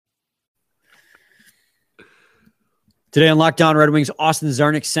Today on Locked On Red Wings, Austin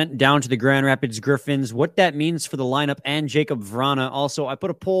Czarnik sent down to the Grand Rapids Griffins. What that means for the lineup and Jakub Vrana. Also, I put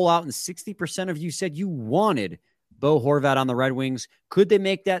a poll out and 60% of you said you wanted Bo Horvat on the Red Wings. Could they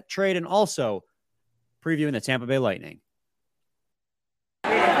make that trade? And also previewing the Tampa Bay Lightning.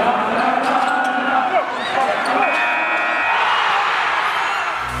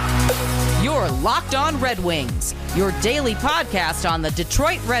 You're Locked On Red Wings, your daily podcast on the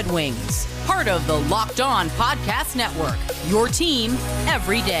Detroit Red Wings. Part of the Locked On Podcast Network, your team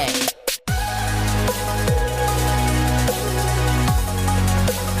every day.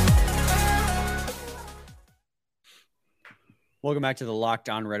 Welcome back to the Locked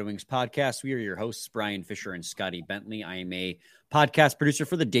On Red Wings podcast. We are your hosts, Brian Fisher and Scotty Bentley. I am a podcast producer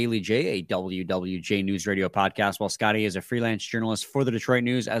for the Daily J, a WWJ News Radio podcast, while Scotty is a freelance journalist for the Detroit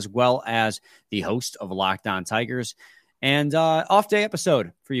News, as well as the host of Locked On Tigers. And off day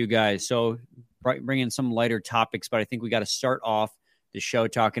episode for you guys. So bring in some lighter topics, but I think we got to start off the show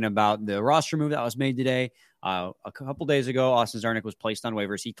talking about the roster move that was made today. A couple days ago, Austin Czarnik was placed on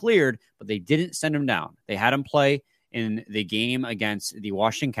waivers. He cleared, but they didn't send him down. They had him play in the game against the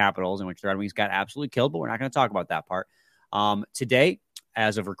Washington Capitals, in which the Red Wings got absolutely killed, but we're not going to talk about that part. Today,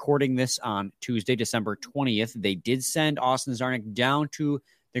 as of recording this on Tuesday, December 20th, they did send Austin Czarnik down to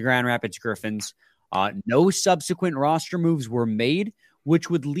the Grand Rapids Griffins. No subsequent roster moves were made, which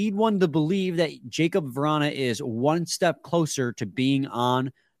would lead one to believe that Jakub Vrana is one step closer to being on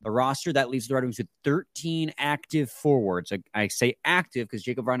the roster. That leaves the Red Wings with 13 active forwards. I say active because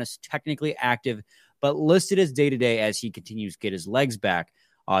Jakub Vrana is technically active, but listed as day-to-day as he continues to get his legs back.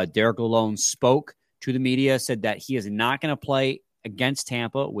 Derek Lalonde spoke to the media, said that he is not going to play against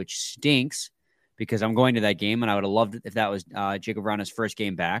Tampa, which stinks because I'm going to that game, and I would have loved it if that was Jakub Vrana's first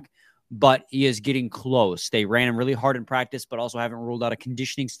game back. But he is getting close. They ran him really hard in practice, but also haven't ruled out a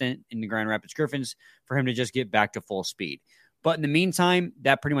conditioning stint in the Grand Rapids Griffins for him to just get back to full speed. But in the meantime,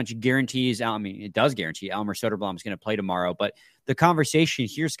 that pretty much guarantees, it does guarantee Elmer Soderblom is going to play tomorrow. But the conversation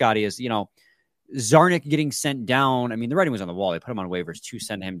here, Scotty, is, Czarnik getting sent down. The writing was on the wall. They put him on waivers to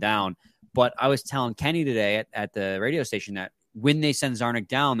send him down. But I was telling Kenny today at the radio station that when they send Czarnik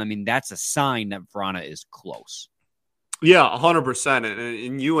down, that's a sign that Vrana is close. Yeah, 100%.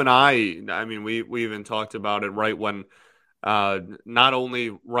 And you and I we even talked about it right when, not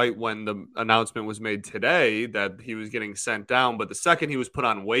only right when the announcement was made today that he was getting sent down, but the second he was put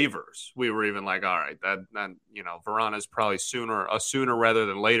on waivers, we were even like, all right, that Vrana's probably a sooner rather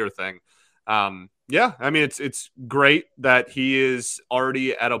than later thing. It's great that he is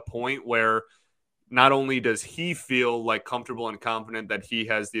already at a point where not only does he feel like comfortable and confident that he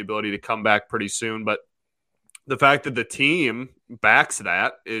has the ability to come back pretty soon, but the fact that the team backs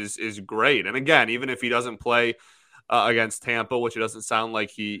that is great. And again, even if he doesn't play against Tampa, which it doesn't sound like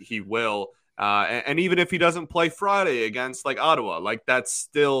he will, and even if he doesn't play Friday against Ottawa, that's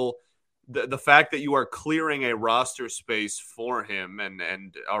still the fact that you are clearing a roster space for him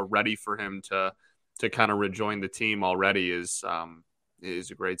and are ready for him to kind of rejoin the team already is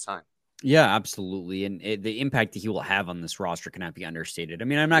a great sign. Yeah, absolutely. And the impact that he will have on this roster cannot be understated. I'm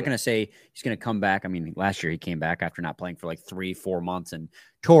not going to say he's going to come back. Last year he came back after not playing for 3-4 months and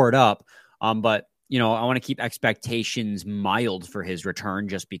tore it up. But I want to keep expectations mild for his return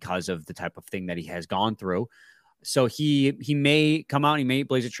just because of the type of thing that he has gone through. So he may come out, he may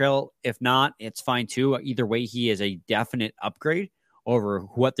blaze a trail. If not, it's fine too. Either way, he is a definite upgrade over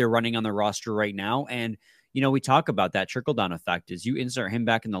what they're running on the roster right now. And we talk about that trickle-down effect is you insert him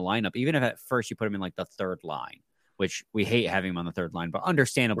back in the lineup, even if at first you put him in the third line, which we hate having him on the third line, but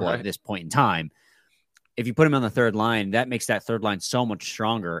understandable right at this point in time. If you put him on the third line, that makes that third line so much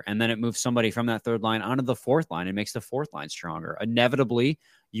stronger. And then it moves somebody from that third line onto the fourth line and makes the fourth line stronger. Inevitably,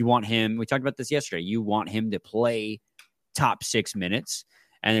 you want him, we talked about this yesterday, you want him to play top 6 minutes.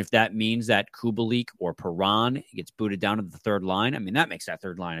 And if that means that Kubalik or Perron gets booted down to the third line, that makes that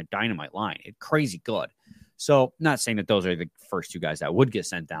third line a dynamite line. It's crazy good. So not saying that those are the first two guys that would get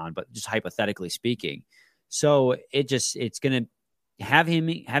sent down, but just hypothetically speaking. So it's going to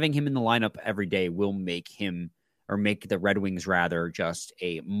having him in the lineup every day will make the Red Wings rather just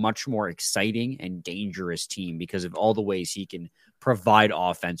a much more exciting and dangerous team because of all the ways he can provide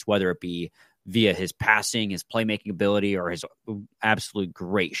offense, whether it be via his passing, his playmaking ability, or his absolute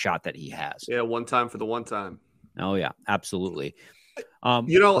great shot that he has. Yeah, one time for the one time. Oh, yeah, absolutely.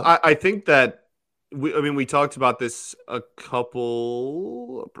 I think that we talked about this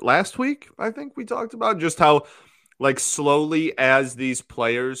last week. I think we talked about just how slowly as these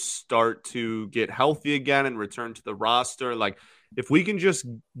players start to get healthy again and return to the roster, if we can just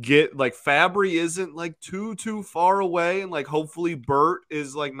get like Fabry isn't like too far away, and like hopefully Burt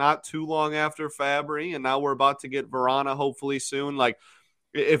is like not too long after Fabry, and now we're about to get Vrana hopefully soon. Like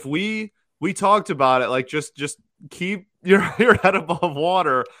if we talked about it, like just keep your head above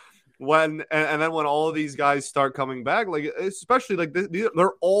water when and then when all of these guys start coming back, like especially like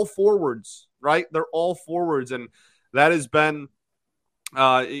they're all forwards, right? They're all forwards, and that has been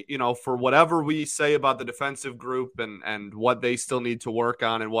for whatever we say about the defensive group and what they still need to work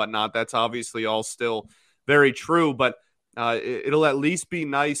on and whatnot, that's obviously all still very true, but it'll at least be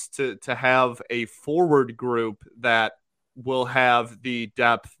nice to have a forward group that will have the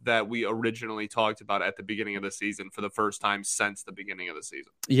depth that we originally talked about at the beginning of the season for the first time since the beginning of the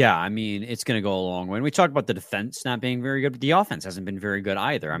season. Yeah, I mean, it's going to go a long way. And we talked about the defense not being very good, but the offense hasn't been very good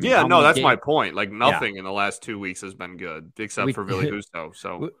either. I mean, that's my point. Like nothing in the last 2 weeks has been good except for Ville Husso.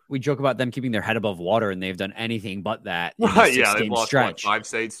 So we joke about them keeping their head above water, and they've done anything but that. Right? Yeah, they've lost 5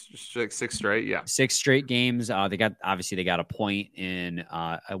 states, 6 straight. Yeah, 6 straight games. They got a point in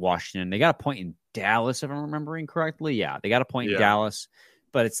Washington. They got a point in Dallas, if I'm remembering correctly. Yeah, they got a point in Dallas,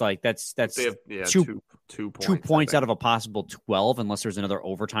 but it's like that's they have, two points out of a possible 12, unless there's another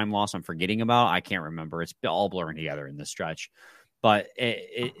overtime loss I'm forgetting about. I can't remember. It's all blurring together in this stretch, but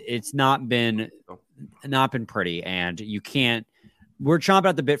it's not been pretty, and you can't. We're chomping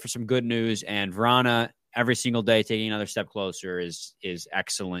at the bit for some good news, and Vrana every single day taking another step closer is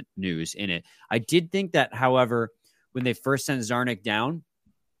excellent news in it. I did think that, however, when they first sent Zarnik down,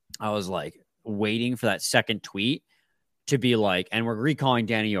 I was like waiting for that second tweet to be like, and we're recalling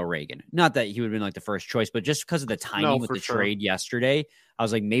Danny O'Regan. Not that he would have been like the first choice, but just because of the timing with the trade yesterday, I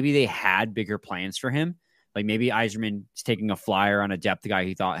was like, maybe they had bigger plans for him. Like maybe Yzerman's taking a flyer on a depth guy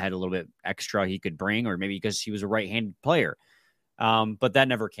he thought had a little bit extra he could bring, or maybe because he was a right-handed player. But that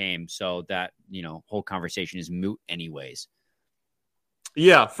never came. So that, whole conversation is moot anyways.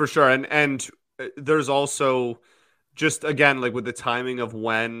 Yeah, for sure. And there's also just, again, like with the timing of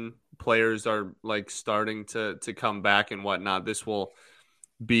when players are like starting to come back and whatnot, this will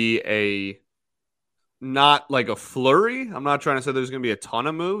be not like a flurry. I'm not trying to say there's going to be a ton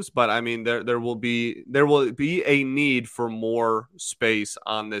of moves, but I mean, there will be a need for more space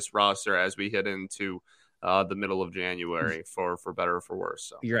on this roster as we head into the middle of January for better or for worse.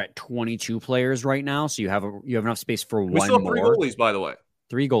 So you're at 22 players right now. So you have enough space for one more. We still have 3 goalies, by the way.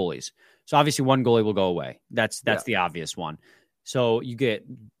 3 goalies. So obviously one goalie will go away. That's the obvious one. So you get,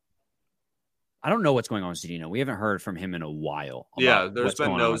 I don't know what's going on with Zadina. We haven't heard from him in a while. Yeah, there's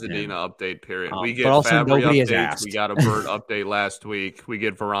been no Zadina update, period. We get but also Fabry nobody updates. Has asked. We got a Bird update last week. We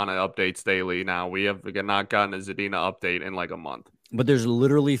get Vrana updates daily now. We have not gotten a Zadina update in like a month. But there's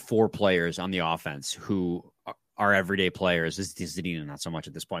literally 4 players on the offense who are everyday players. This is Zadina, not so much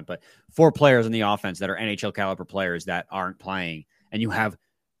at this point, but 4 players on the offense that are NHL caliber players that aren't playing. And you have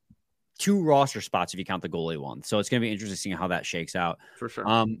 2 roster spots if you count the goalie one. So it's going to be interesting seeing how that shakes out. For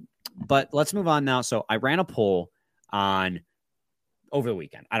sure. But let's move on now. So I ran a poll over the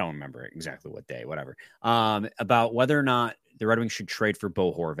weekend. I don't remember exactly what day, whatever, about whether or not the Red Wings should trade for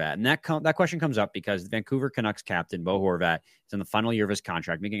Bo Horvat. And that question comes up because the Vancouver Canucks captain, Bo Horvat, is in the final year of his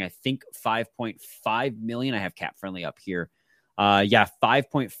contract, making, I think, $5.5 million. I have Cap Friendly up here.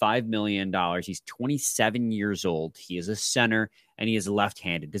 $5.5 million. He's 27 years old. He is a center, and he is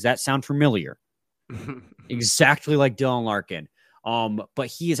left-handed. Does that sound familiar? Exactly like Dylan Larkin. But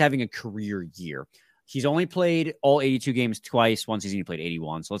he is having a career year. He's only played all 82 games twice. One season he played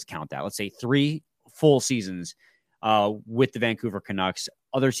 81, so let's count that. Let's say 3 full seasons with the Vancouver Canucks.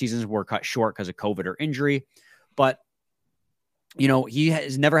 Other seasons were cut short because of COVID or injury. But, he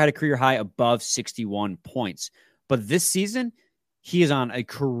has never had a career high above 61 points. But this season, he is on a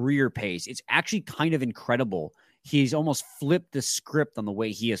career pace. It's actually kind of incredible. He's almost flipped the script on the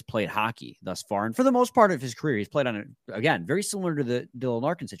way he has played hockey thus far. And for the most part of his career, he's played on, again, very similar to the Dylan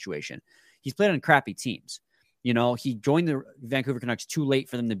Larkin situation. He's played on crappy teams. He joined the Vancouver Canucks too late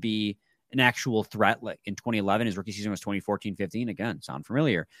for them to be an actual threat. Like in 2011, his rookie season was 2014-15. Again, sound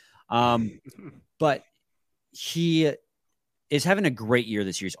familiar. But he is having a great year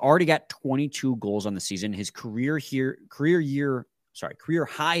this year. He's already got 22 goals on the season. His career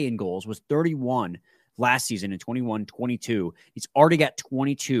high in goals was 31 last season in 21-22. He's already got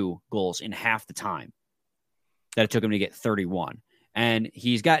 22 goals in half the time that it took him to get 31. And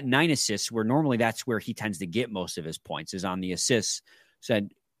he's got 9 assists, where normally that's where he tends to get most of his points, is on the assists. So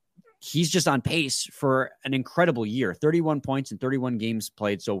he's just on pace for an incredible year. 31 points in 31 games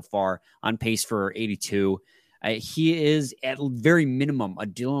played so far, on pace for 82. He is at very minimum a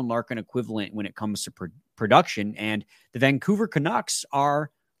Dylan Larkin equivalent when it comes to production, and the Vancouver Canucks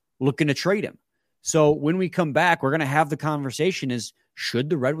are looking to trade him. So when we come back, we're going to have the conversation is, should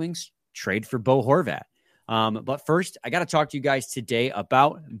the Red Wings trade for Bo Horvat? But first, I got to talk to you guys today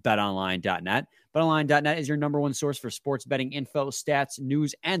about betonline.net. BetOnline.net is your number one source for sports betting info, stats,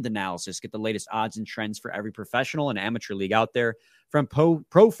 news, and analysis. Get the latest odds and trends for every professional and amateur league out there, from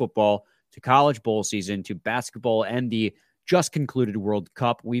pro football to college bowl season to basketball and the just concluded World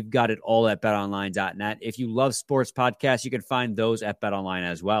Cup. We've got it all at betonline.net. If you love sports podcasts, you can find those at BetOnline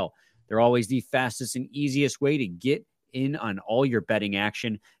as well. They're always the fastest and easiest way to get in on all your betting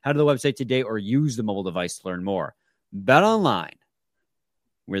action. Head to the website today or use the mobile device to learn more. BetOnline,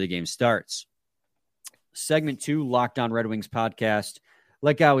 where the game starts. Segment 2, Locked On Red Wings podcast.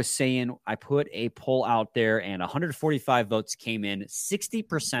 Like I was saying, I put a poll out there and 145 votes came in.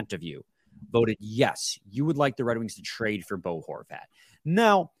 60% of you voted yes, you would like the Red Wings to trade for Bo Horvat.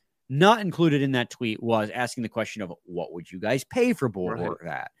 Now, not included in that tweet was asking the question of what would you guys pay for Bo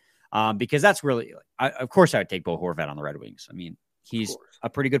Horvat? Because that's really, of course, I would take Bo Horvat on the Red Wings. I mean, he's a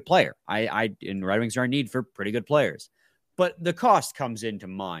pretty good player. And the Red Wings are in need for pretty good players, but the cost comes into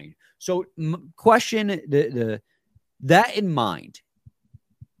mind. So, question that in mind,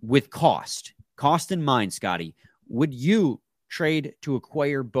 with cost in mind, Scotty, would you trade to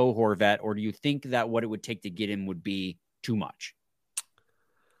acquire Bo Horvat, or do you think that what it would take to get him would be too much?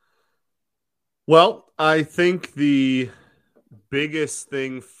 Well, I think the biggest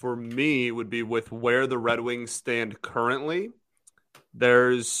thing for me would be with where the Red Wings stand currently.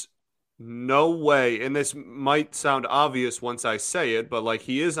 There's no way, and this might sound obvious once I say it, but like,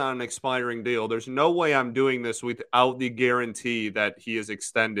 he is on an expiring deal. There's no way I'm doing this without the guarantee that he is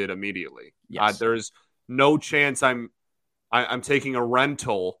extended immediately. Yes. There's no chance I'm taking a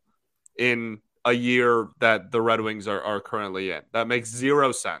rental in a year that the Red Wings are currently in. That makes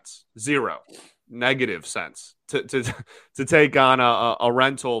zero sense. Zero. Negative sense to take on a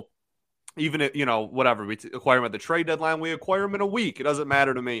rental, even if, whatever, we acquire him at the trade deadline, we acquire him in a week. It doesn't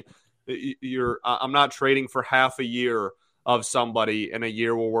matter to me. I'm not trading for half a year of somebody in a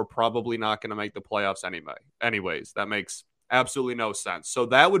year where we're probably not going to make the playoffs anyways. That makes absolutely no sense. So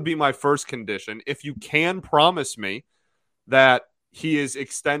that would be my first condition. If you can promise me that he is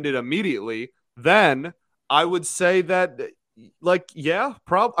extended immediately, then I would say that,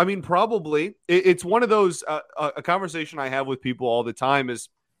 probably. It's one of those, a conversation I have with people all the time is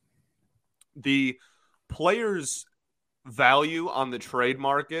the players' value on the trade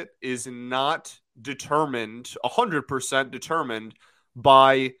market is not determined, 100% determined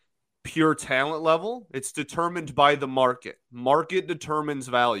by pure talent level. It's determined by the market. Market determines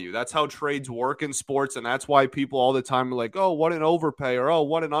value. That's how trades work in sports, and that's why people all the time are like, oh, what an overpay, or oh,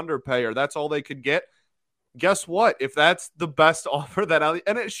 what an underpay, or that's all they could get. Guess what? If that's the best offer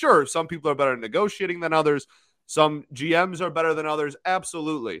sure, some people are better at negotiating than others. Some GMs are better than others.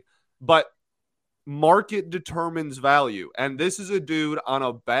 Absolutely. But market determines value. And this is a dude on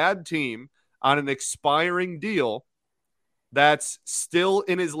a bad team on an expiring deal that's still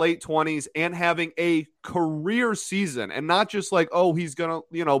in his late 20s and having a career season, and not just like, oh, he's going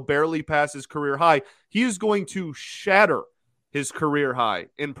to, barely pass his career high. He is going to shatter his career high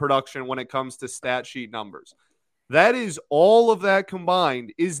in production when it comes to stat sheet numbers. That is, all of that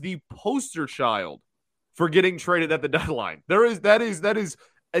combined is the poster child for getting traded at the deadline.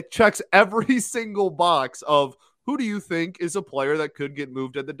 It checks every single box of who do you think is a player that could get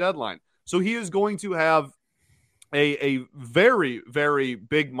moved at the deadline. So he is going to have a very, very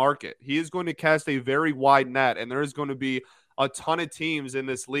big market. He is going to cast a very wide net, and there is going to be a ton of teams in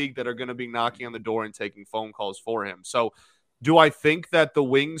this league that are going to be knocking on the door and taking phone calls for him. So do I think that the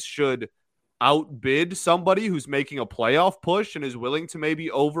Wings should outbid somebody who's making a playoff push and is willing to maybe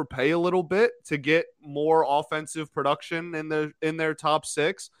overpay a little bit to get more offensive production in their top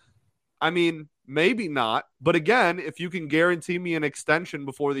six? I mean, maybe not. But again, if you can guarantee me an extension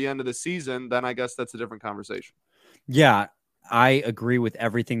before the end of the season, then I guess that's a different conversation. Yeah, I agree with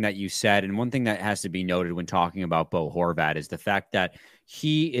everything that you said. And one thing that has to be noted when talking about Bo Horvat is the fact that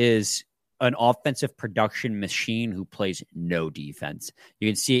he is an offensive production machine who plays no defense. You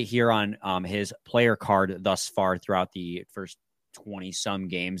can see it here on his player card thus far throughout the first 20-some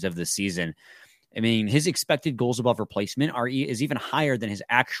games of the season. I mean, his expected goals above replacement is even higher than his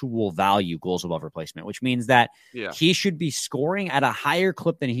actual value goals above replacement, which means that he should be scoring at a higher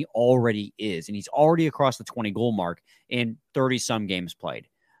clip than he already is. And he's already across the 20-goal mark in 30-some games played.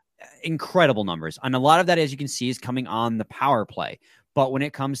 Incredible numbers. And a lot of that, as you can see, is coming on the power play. But when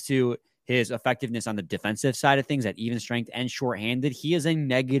it comes to his effectiveness on the defensive side of things at even strength and shorthanded, he is a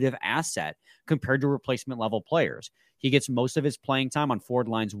negative asset compared to replacement level players. He gets most of his playing time on forward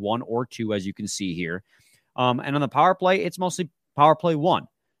lines 1 or 2, as you can see here. And on the power play, it's mostly power play 1.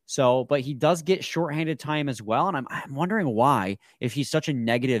 So, but he does get shorthanded time as well. And I'm wondering why, if he's such a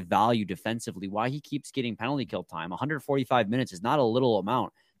negative value defensively, why he keeps getting penalty kill time. 145 minutes is not a little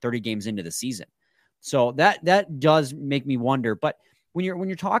amount 30 games into the season. So that does make me wonder. But when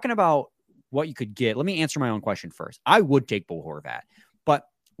you're talking about what you could get, let me answer my own question first. I would take Bo Horvat, but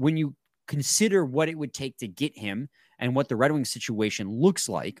when you consider what it would take to get him and what the Red Wings situation looks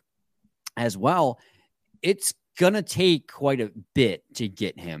like as well, it's going to take quite a bit to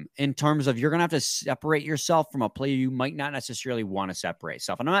get him, in terms of you're going to have to separate yourself from a player you might not necessarily want to separate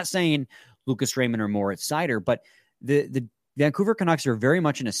yourself. And I'm not saying Lucas Raymond or Moritz Seider, but the Vancouver Canucks are very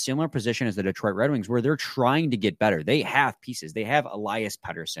much in a similar position as the Detroit Red Wings, where they're trying to get better. They have pieces. They have Elias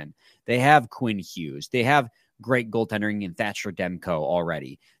Pettersson. They have Quinn Hughes. They have great goaltending in Thatcher Demko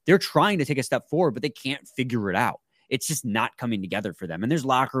already. They're trying to take a step forward, but they can't figure it out. It's just not coming together for them. And there's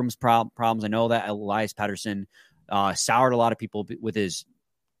locker rooms problems. I know that Elias Pettersson soured a lot of people with his,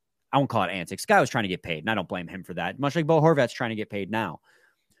 I won't call it antics. This guy was trying to get paid, and I don't blame him for that. Much like Bo Horvat's trying to get paid now.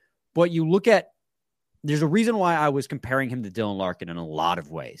 But you look at, there's a reason why I was comparing him to Dylan Larkin in a lot of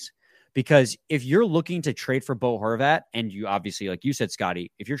ways. Because if you're looking to trade for Bo Horvat, and you obviously, like you said,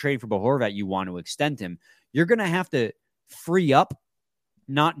 Scotty, if you're trading for Bo Horvat, you want to extend him, you're going to have to free up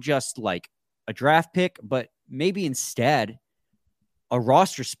not just like a draft pick, but maybe instead a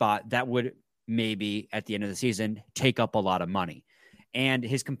roster spot that would maybe at the end of the season take up a lot of money. And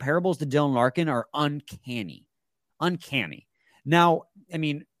his comparables to Dylan Larkin are uncanny. Now, I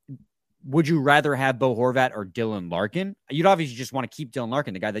mean, would you rather have Bo Horvat or Dylan Larkin? You'd obviously just want to keep Dylan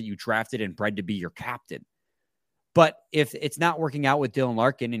Larkin, the guy that you drafted and bred to be your captain. But if it's not working out with Dylan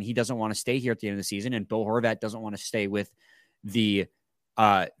Larkin and he doesn't want to stay here at the end of the season, and Bo Horvat doesn't want to stay with the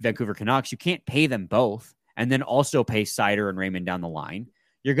Vancouver Canucks, you can't pay them both and then also pay Seider and Raymond down the line.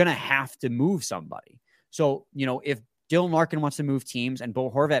 You're going to have to move somebody. So, if Dylan Larkin wants to move teams and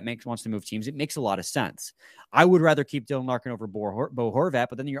Bo Horvat wants to move teams, it makes a lot of sense. I would rather keep Dylan Larkin over Bo Horvat,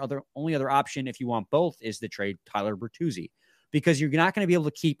 but then your only other option, if you want both, is to trade Tyler Bertuzzi, because you're not going to be able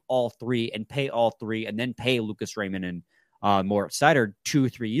to keep all three and pay all three and then pay Lucas Raymond and Moritz Seider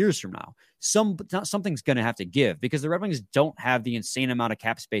 2-3 years from now. Something's going to have to give, because the Red Wings don't have the insane amount of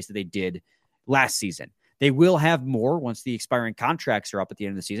cap space that they did last season. They will have more once the expiring contracts are up at the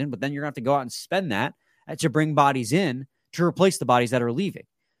end of the season, but then you're going to have to go out and spend that to bring bodies in to replace the bodies that are leaving.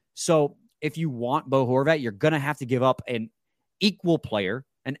 So if you want Bo Horvat, you're going to have to give up an equal player,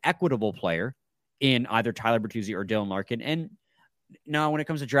 an equitable player in either Tyler Bertuzzi or Dylan Larkin. And now when it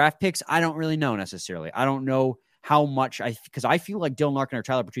comes to draft picks, I don't really know necessarily. I don't know how much because I feel like Dylan Larkin or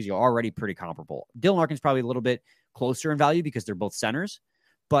Tyler Bertuzzi are already pretty comparable. Dylan Larkin's probably a little bit closer in value because they're both centers,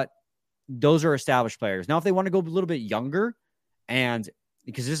 but those are established players. Now, if they want to go a little bit younger, and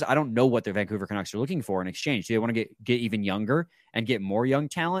because I don't know what the Vancouver Canucks are looking for in exchange. Do they want to get even younger and get more young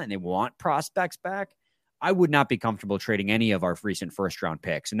talent, and they want prospects back? I would not be comfortable trading any of our recent first-round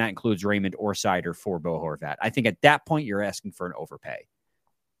picks, and that includes Raymond or Seider for Bo Horvat. I think at that point, you're asking for an overpay.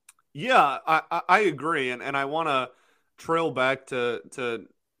 Yeah, I agree, and I want to trail back to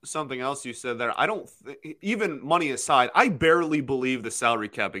something else you said there. I don't even money aside, I barely believe the salary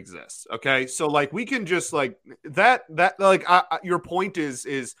cap exists. Okay, so like we can just like that like your point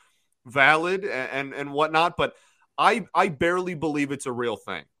is valid and whatnot, but I barely believe it's a real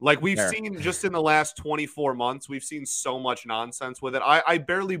thing. Like we've seen just in the last 24 months, we've seen so much nonsense with it. I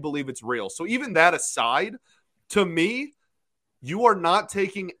barely believe it's real. So even that aside, to me, you are not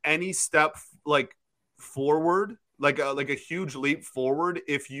taking any step like forward, like a huge leap forward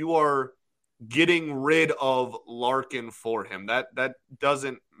if you are getting rid of Larkin for him. That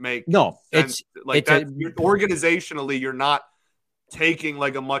doesn't make sense. Organizationally, you're not taking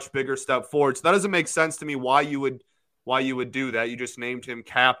like a much bigger step forward. So that doesn't make sense to me why you would do that. You just named him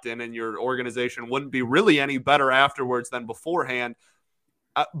captain, and your organization wouldn't be really any better afterwards than beforehand.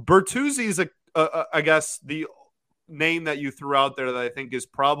 Bertuzzi is I guess the name that you threw out there that I think is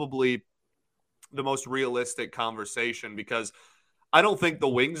probably the most realistic conversation, because I don't think the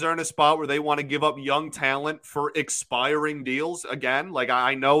Wings are in a spot where they want to give up young talent for expiring deals again. Like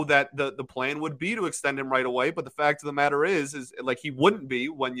I know that the plan would be to extend him right away, but the fact of the matter is like he wouldn't be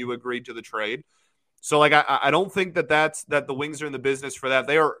when you agreed to the trade. So like I don't think that the Wings are in the business for that.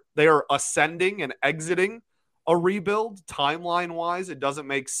 They are ascending and exiting a rebuild timeline wise. It doesn't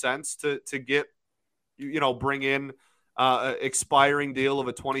make sense to get bring in expiring deal of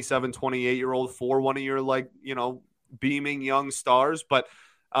a 27, 28-year-old for one of your beaming young stars. But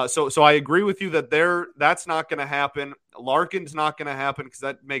So I agree with you that that's not going to happen. Larkin's not going to happen because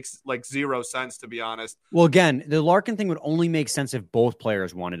that makes like zero sense, to be honest. Well, again, the Larkin thing would only make sense if both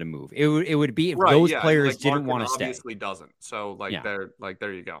players wanted to move. It would be if those players like didn't Larkin want to stay. Obviously doesn't. So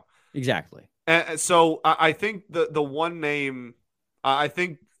there you go. Exactly. And so I think the one name I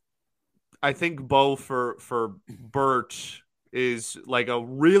think Bo for Bert is like a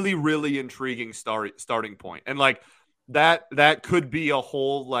really, really intriguing starting point. And like that could be a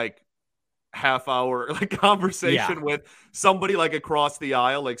whole like half hour like conversation with somebody like across the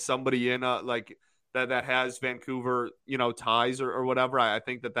aisle, like somebody in like that has Vancouver, ties or whatever. I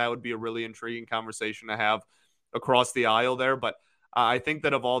think that would be a really intriguing conversation to have across the aisle there. But I think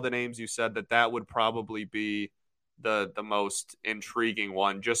that of all the names you said, that would probably be the most intriguing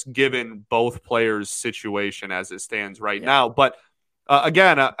one, just given both players' situation as it stands right now. But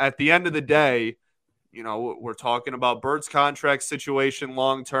again, at the end of the day, we're talking about Bert's contract situation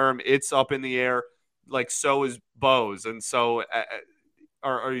long term. It's up in the air, like so is Bo's. And so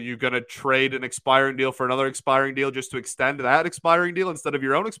are you going to trade an expiring deal for another expiring deal just to extend that expiring deal instead of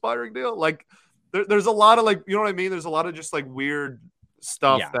your own expiring deal? Like there's a lot of like, you know what I mean? There's a lot of just like weird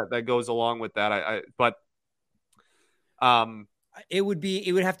stuff that goes along with that. It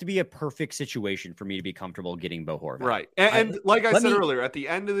would have to be a perfect situation for me to be comfortable getting Bo Horvat. Right. And like I said earlier, at the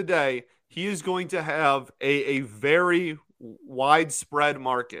end of the day, he is going to have a very widespread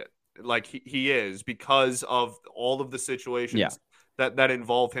market, like he is, because of all of the situations that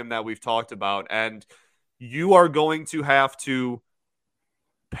involve him that we've talked about. And you are going to have to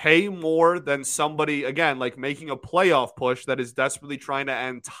pay more than somebody, again, like making a playoff push that is desperately trying to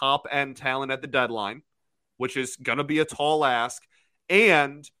end top-end talent at the deadline, which is going to be a tall ask.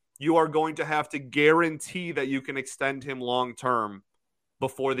 And you are going to have to guarantee that you can extend him long-term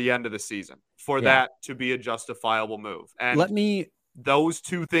before the end of the season for that to be a justifiable move. And those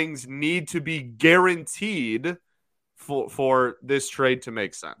two things need to be guaranteed for this trade to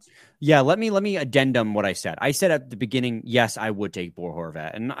make sense. Yeah, let me addendum what I said. I said at the beginning, yes, I would take Bo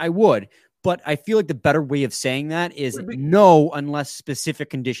Horvat, and I would, but I feel like the better way of saying that is no, unless specific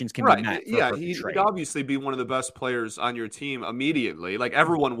conditions can be met. He'd obviously be one of the best players on your team immediately. Like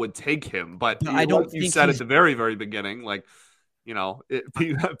everyone would take him, but I don't think you said at the very, very beginning, like,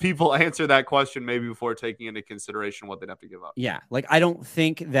 people answer that question maybe before taking into consideration what they'd have to give up. Yeah, like I don't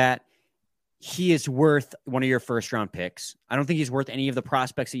think that he is worth one of your first round picks. I don't think he's worth any of the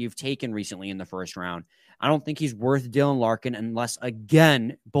prospects that you've taken recently in the first round. I don't think he's worth Dylan Larkin unless,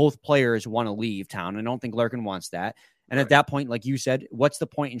 again, both players want to leave town. I don't think Larkin wants that. And at that point, like you said, what's the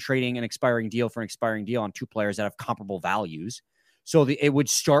point in trading an expiring deal for an expiring deal on two players that have comparable values? So it would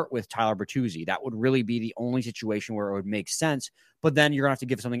start with Tyler Bertuzzi. That would really be the only situation where it would make sense. But then you're going to have to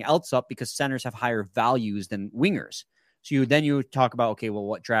give something else up because centers have higher values than wingers. So you talk about, okay, well,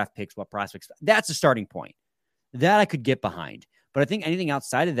 what draft picks, what prospects? That's a starting point. That I could get behind. But I think anything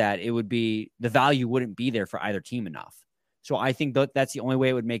outside of that, it would be the value wouldn't be there for either team enough. So I think that's the only way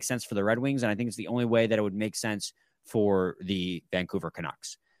it would make sense for the Red Wings. And I think it's the only way that it would make sense for the Vancouver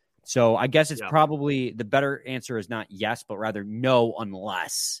Canucks. So I guess it's probably the better answer is not yes, but rather no,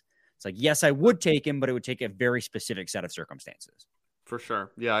 unless it's like, yes, I would take him, but it would take a very specific set of circumstances. For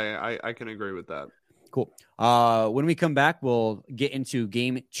sure. Yeah, I can agree with that. Cool. When we come back, we'll get into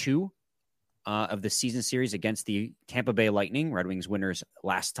game 2 of the season series against the Tampa Bay Lightning. Red Wings winners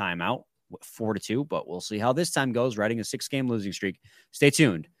last time out, 4-2, but we'll see how this time goes, riding a 6-game losing streak. Stay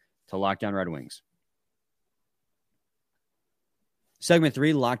tuned to Locked On Red Wings. Segment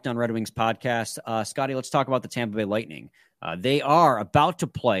 3, Locked On Red Wings podcast. Scotty, let's talk about the Tampa Bay Lightning. They are about to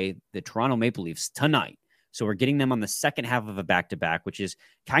play the Toronto Maple Leafs tonight. So we're getting them on the second half of a back-to-back, which is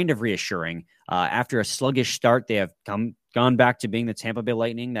kind of reassuring. After a sluggish start, they have gone back to being the Tampa Bay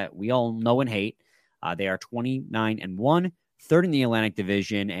Lightning that we all know and hate. They are 29-1, third in the Atlantic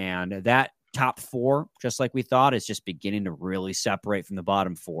Division, and that top 4, just like we thought, is just beginning to really separate from the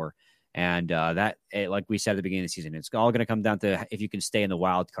bottom 4. And like we said at the beginning of the season, it's all going to come down to if you can stay in the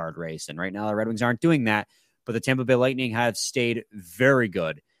wild card race. And right now, the Red Wings aren't doing that, but the Tampa Bay Lightning have stayed very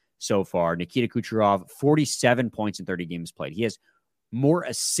good so far. Nikita Kucherov, 47 points in 30 games played. He has more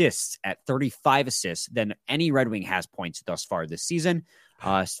assists at 35 assists than any Red Wing has points thus far this season.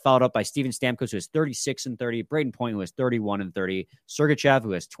 Followed up by Steven Stamkos, who has 36 and 30, Braden Point, who has 31 and 30, Sergachev,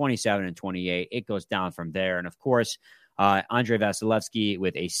 who has 27 and 28. It goes down from there. And of course, Andrei Vasilevsky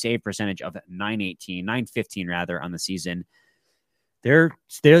with a save percentage of 915 rather on the season. They're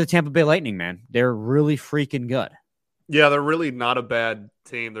the Tampa Bay Lightning, man. They're really freaking good. Yeah, they're really not a bad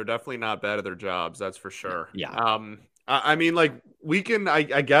team. They're definitely not bad at their jobs. That's for sure. Yeah. I mean, like we can, I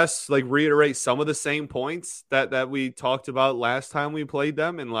guess, like reiterate some of the same points that we talked about last time we played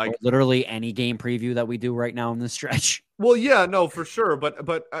them, and like or literally any game preview that we do right now in this stretch. Well, yeah, no, for sure, but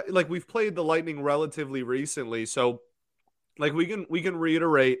like we've played the Lightning relatively recently, so like we can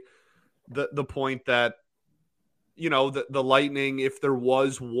reiterate the point that the Lightning, if there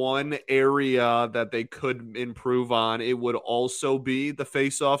was one area that they could improve on, it would also be the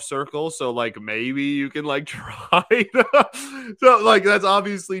face-off circle. So like maybe you can like try so like that's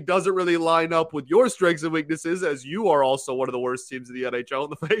obviously doesn't really line up with your strengths and weaknesses, as you are also one of the worst teams in the NHL in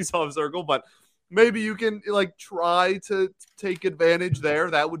the face-off circle, but maybe you can like try to take advantage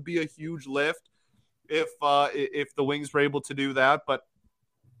there. That would be a huge lift if the Wings were able to do that. But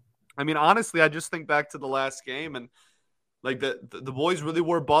I mean, honestly, I just think back to the last game, and like the boys really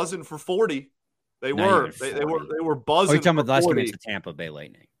were buzzing for 40. They were buzzing. Oh, you're talking about the last 40. game against the Tampa Bay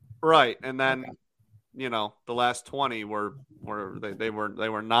Lightning, right? And then the last 20 were they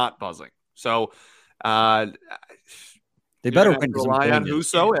were not buzzing. So they better win. Rely on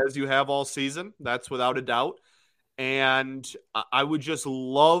Husso as you have all season. That's without a doubt. And I would just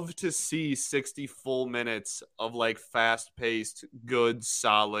love to see 60 full minutes of like fast-paced, good,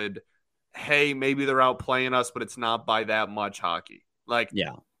 solid, hey, maybe they're outplaying us, but it's not by that much hockey. Like,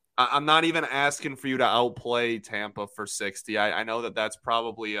 yeah, I'm not even asking for you to outplay Tampa for 60. I know that that's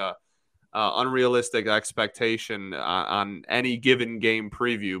probably a unrealistic expectation on any given game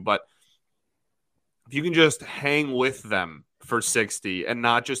preview, but if you can just hang with them for 60 and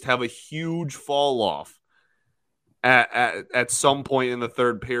not just have a huge fall off at some point in the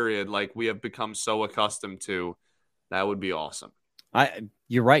third period, like we have become so accustomed to, that would be awesome.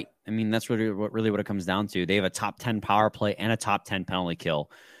 You're right. I mean, that's what it comes down to. They have a top 10 power play and a top 10 penalty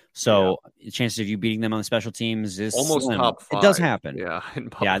kill. So the chances of you beating them on the special teams is almost slim. top 5. It does happen. Yeah.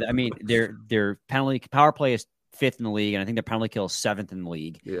 Yeah. I mean, their power play is 5th in the league, and I think their penalty kill is 7th in the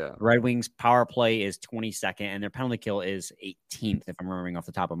league. Yeah. Red Wings power play is 22nd, and their penalty kill is 18th, if I'm remembering off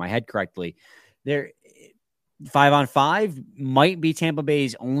the top of my head correctly. Their 5-on-5 might be Tampa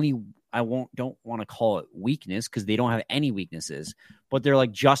Bay's only. Don't want to call it weakness because they don't have any weaknesses, but they're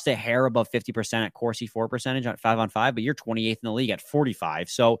like just a hair above 50% at Corsi for percentage on 5-on-5, but you're 28th in the league at 45.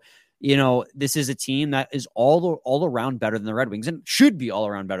 So, this is a team that is all around better than the Red Wings and should be all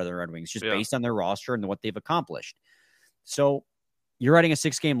around better than the Red Wings just based on their roster and what they've accomplished. So you're riding a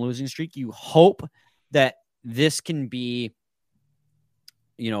 6-game losing streak. You hope that this can be,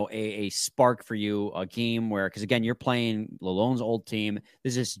 a spark for you, a game where, because again, you're playing Lalonde's old team.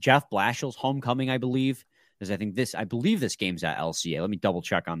 This is Jeff Blashill's homecoming, I believe, because I believe this game's at LCA. Let me double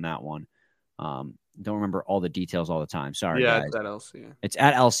check on that one. Don't remember all the details all the time. Sorry, guys. It's at LCA. It's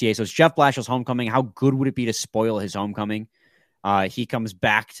at LCA. So it's Jeff Blashill's homecoming. How good would it be to spoil his homecoming? He comes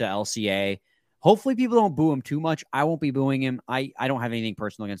back to LCA. Hopefully people don't boo him too much. I won't be booing him. I don't have anything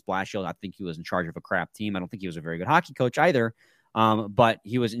personal against Blashill. I think he was in charge of a crap team. I don't think he was a very good hockey coach either. But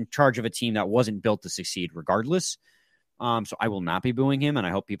he was in charge of a team that wasn't built to succeed regardless. So I will not be booing him, and I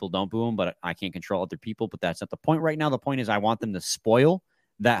hope people don't boo him, but I can't control other people. But that's not the point right now. The point is I want them to spoil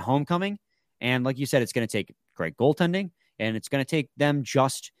that homecoming. And like you said, it's going to take great goaltending, and it's going to take them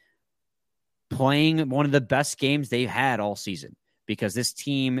just playing one of the best games they've had all season, because this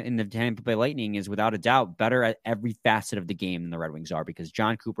team in the Tampa Bay Lightning is without a doubt better at every facet of the game than the Red Wings are, because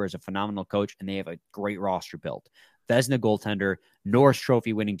John Cooper is a phenomenal coach, and they have a great roster built. Vezina goaltender, Norris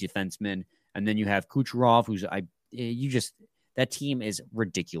Trophy winning defenseman, and then you have Kucherov, who's that team is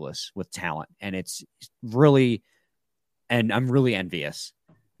ridiculous with talent, and it's really, and I'm really envious.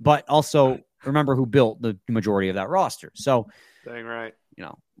 But also remember who built the majority of that roster. So, dang right,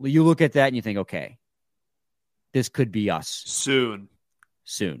 you look at that and you think, okay, this could be us soon.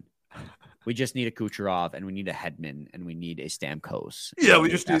 We just need a Kucherov, and we need a Hedman, and we need a Stamkos. Yeah, we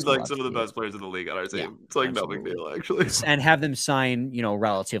just need like some of the best players in the league on our team. Yeah, it's like no big deal, actually. And have them sign,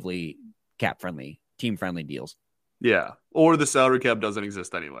 relatively cap-friendly, team-friendly deals. Yeah, or the salary cap doesn't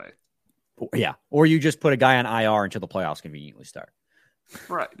exist anyway. Yeah, or you just put a guy on IR until the playoffs conveniently start.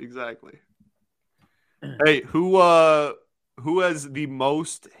 Right, exactly. Hey, who has the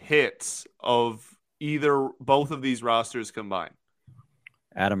most hits of both of these rosters combined?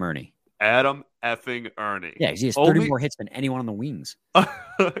 Adam Erne. Adam effing Erne. Yeah, he has 30 more hits than anyone on the Wings.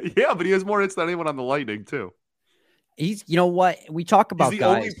 Yeah, but he has more hits than anyone on the Lightning, too. He's, what? We talk about He's the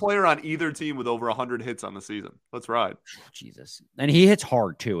only player on either team with over 100 hits on the season. Let's ride. Jesus. And he hits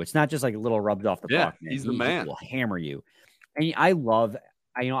hard, too. It's not just like a little rubbed off the puck. He's the man. He will hammer you. And I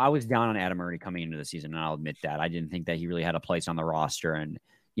was down on Adam Erne coming into the season, and I'll admit that. I didn't think that he really had a place on the roster. And,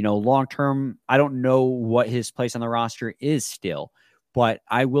 long term, I don't know what his place on the roster is still. But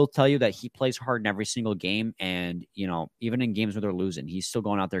I will tell you that he plays hard in every single game. And, even in games where they're losing, he's still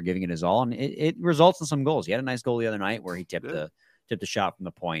going out there giving it his all. And it results in some goals. He had a nice goal the other night where he tipped the shot from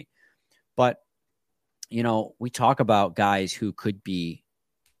the point. But, we talk about guys who could be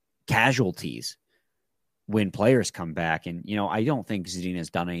casualties when players come back. And, I don't think Zadina has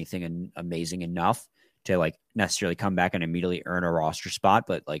done anything amazing enough to necessarily come back and immediately earn a roster spot.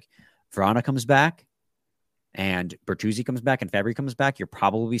 But Vrana comes back, and Bertuzzi comes back, and Fabry comes back, you're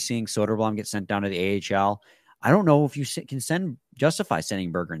probably seeing Soderblom get sent down to the AHL. I don't know if you can justify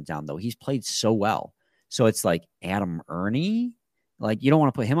sending Berggren down, though. He's played so well. So it's Adam Ernie. You don't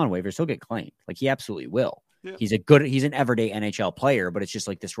want to put him on waivers. He'll get claimed. He absolutely will. Yeah. He's an everyday NHL player, but it's just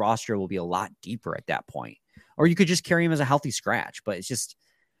this roster will be a lot deeper at that point. Or you could just carry him as a healthy scratch. But it's just,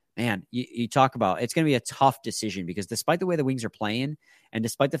 man, you talk about, it's going to be a tough decision because despite the way the Wings are playing, and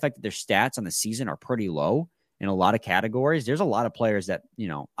despite the fact that their stats on the season are pretty low, in a lot of categories, there's a lot of players that,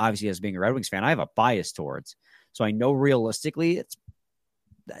 obviously as being a Red Wings fan, I have a bias towards. So I know realistically it's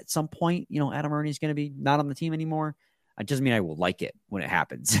at some point, Adam Ernie's going to be not on the team anymore. It doesn't mean I will like it when it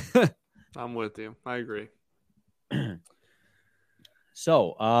happens. I'm with you. I agree.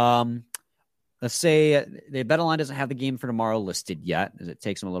 So, let's say the BetOnline doesn't have the game for tomorrow listed yet, as it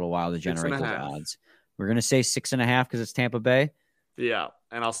takes them a little while to generate those odds. We're going to say 6.5 because it's Tampa Bay. Yeah,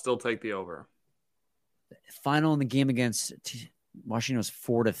 and I'll still take the over. Final in the game against Washington was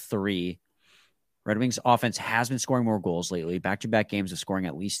 4-3. Red Wings offense has been scoring more goals lately. Back-to-back games of scoring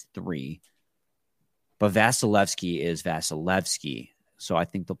at least 3. But Vasilevsky is Vasilevsky. So I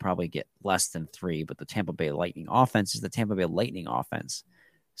think they'll probably get less than 3. But the Tampa Bay Lightning offense is the Tampa Bay Lightning offense.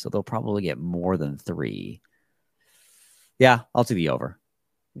 So they'll probably get more than 3. Yeah, I'll do the over.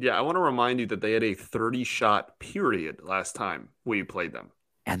 Yeah, I want to remind you that they had a 30-shot period last time we played them.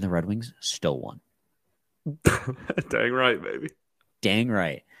 And the Red Wings still won. Dang right, baby. Dang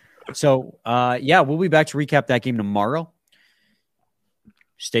right. So, we'll be back to recap that game tomorrow.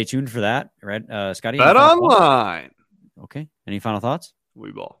 Stay tuned for that, right? Scotty? BetOnline. Okay. Any final thoughts?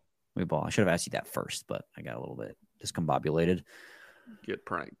 We ball. I should have asked you that first, but I got a little bit discombobulated. Get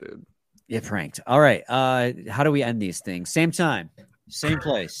pranked, dude. Get pranked. All right. How do we end these things? Same time, same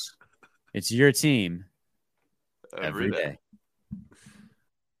place. It's your team every day.